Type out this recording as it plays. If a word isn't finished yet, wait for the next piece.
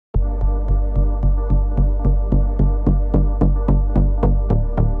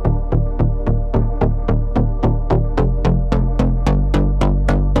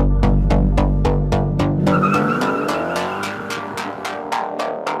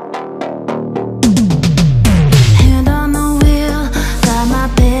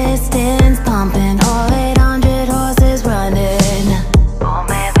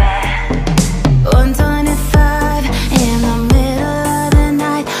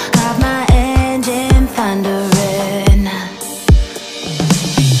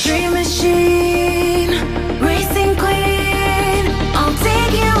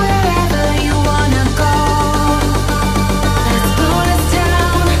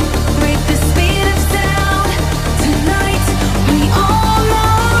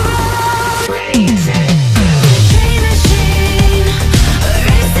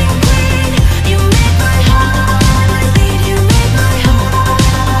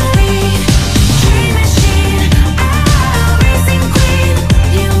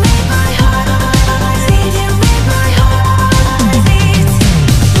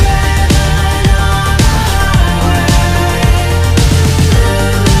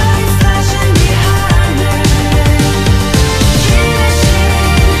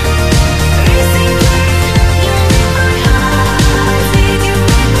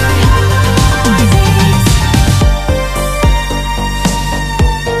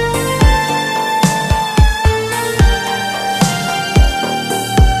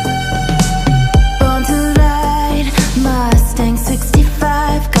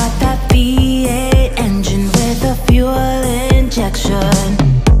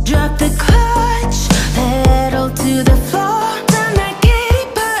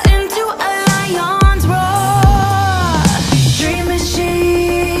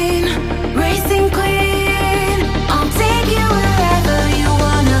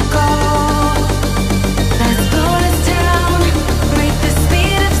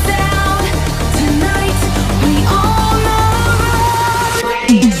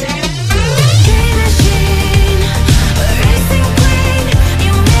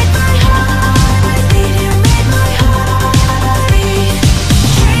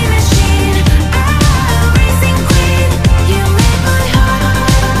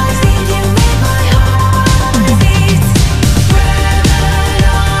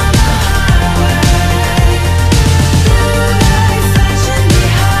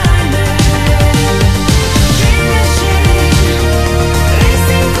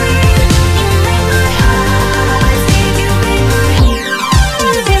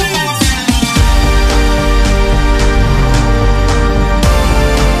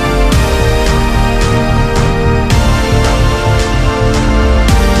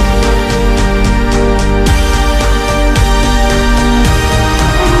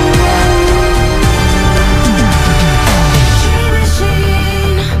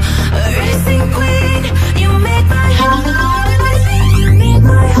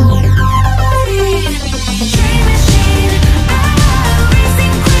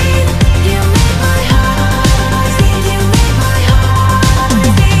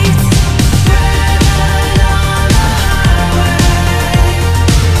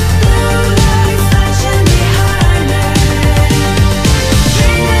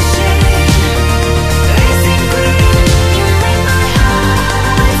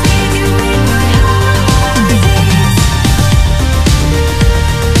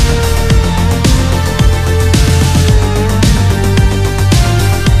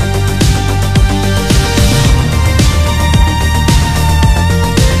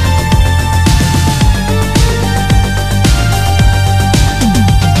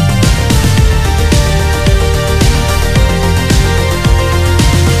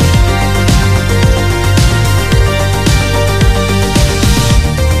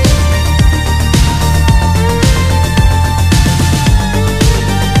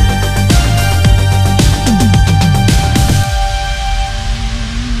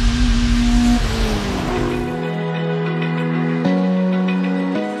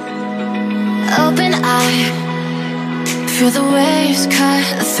waves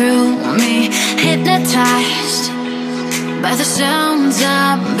cut through me, hypnotized by the sounds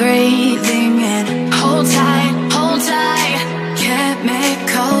I'm breathing in. Hold tight,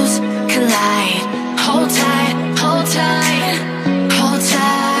 chemicals collide. Hold tight, hold tight, hold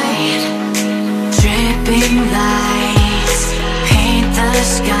tight. Dripping lights paint the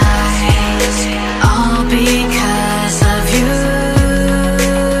skies, all because of you.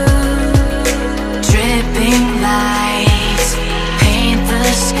 Dripping lights paint the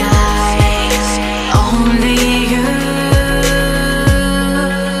skies, only you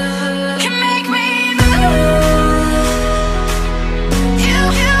can make me move. You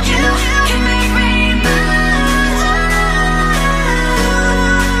can make me move.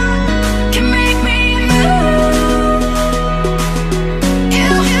 Can make me move. You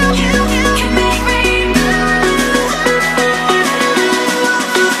can make me move.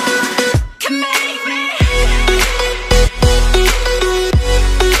 Can make me.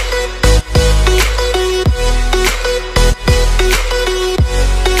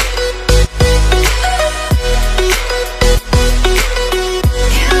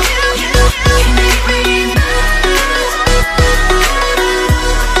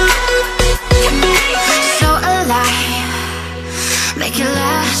 So alive, make it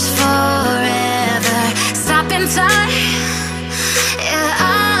last forever. Stop in time, yeah,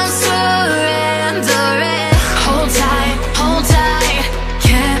 I'm surrendering. Hold tight,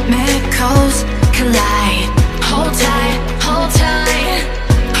 chemicals collide. Hold tight, hold tight,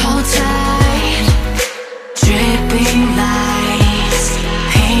 hold tight. Dripping lights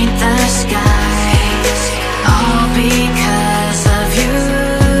paint the skies, all because of you.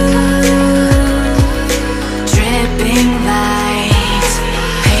 Dripping lights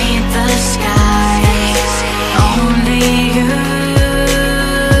paint the skies, only you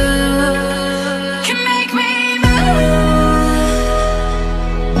can make me move.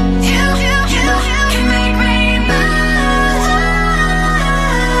 You can make me move.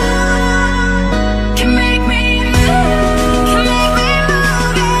 Can make me move. Can make me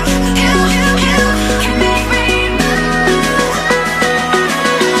move. You can make me move.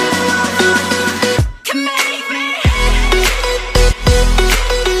 Can make me.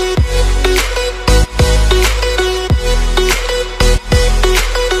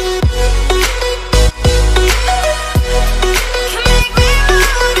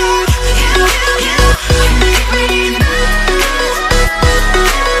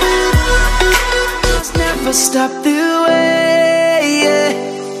 Just never stop the way, yeah.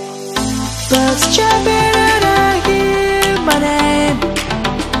 Birds chirping and I hear my name,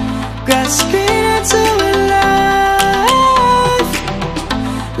 grasping into a life.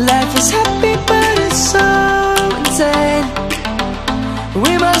 Life is happy but it's so insane.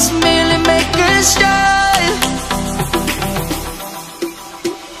 We must merely make a start.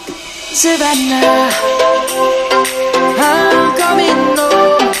 Savannah, I'm coming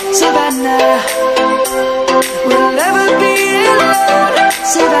home. Savannah, we'll never be alone.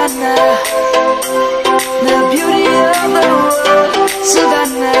 Savannah, the beauty of the world.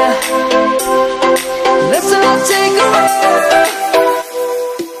 Savannah, let's all take a walk.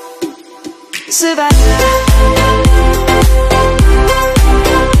 Savannah.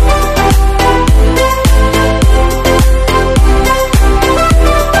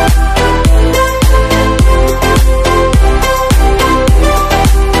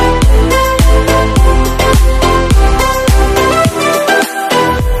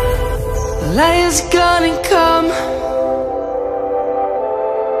 Light is gonna come.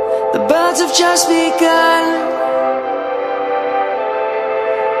 The birds have just begun.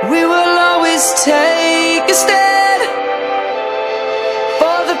 We will always take a stand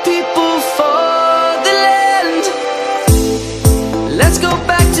for the people, for the land. Let's go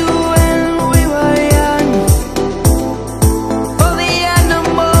back to when we were young. For the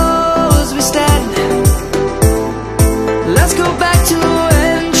animals we stand. Let's go back to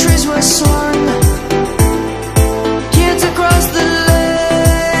when trees were swung. Kids across the land.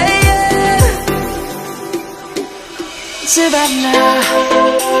 Savannah,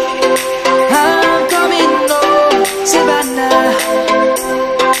 I'm coming home. Savannah,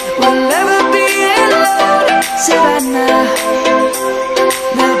 we'll never be alone. Savannah,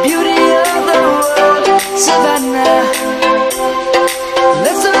 the beauty of the world. Savannah,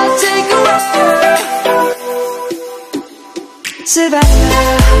 let's all take a walk. Savannah,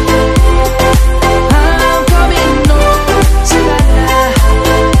 I'm coming home. Savannah,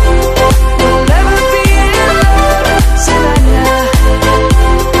 we'll never be alone. Savannah,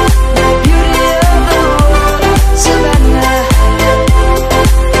 the beauty of the world. Savannah,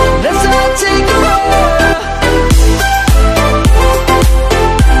 let's all take a walk.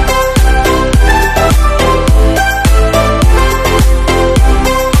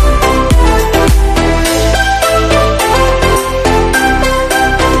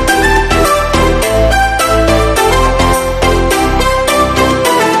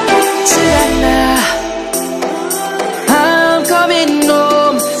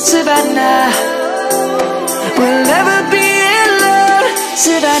 we'll never be alone.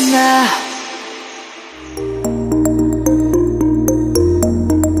 Said I now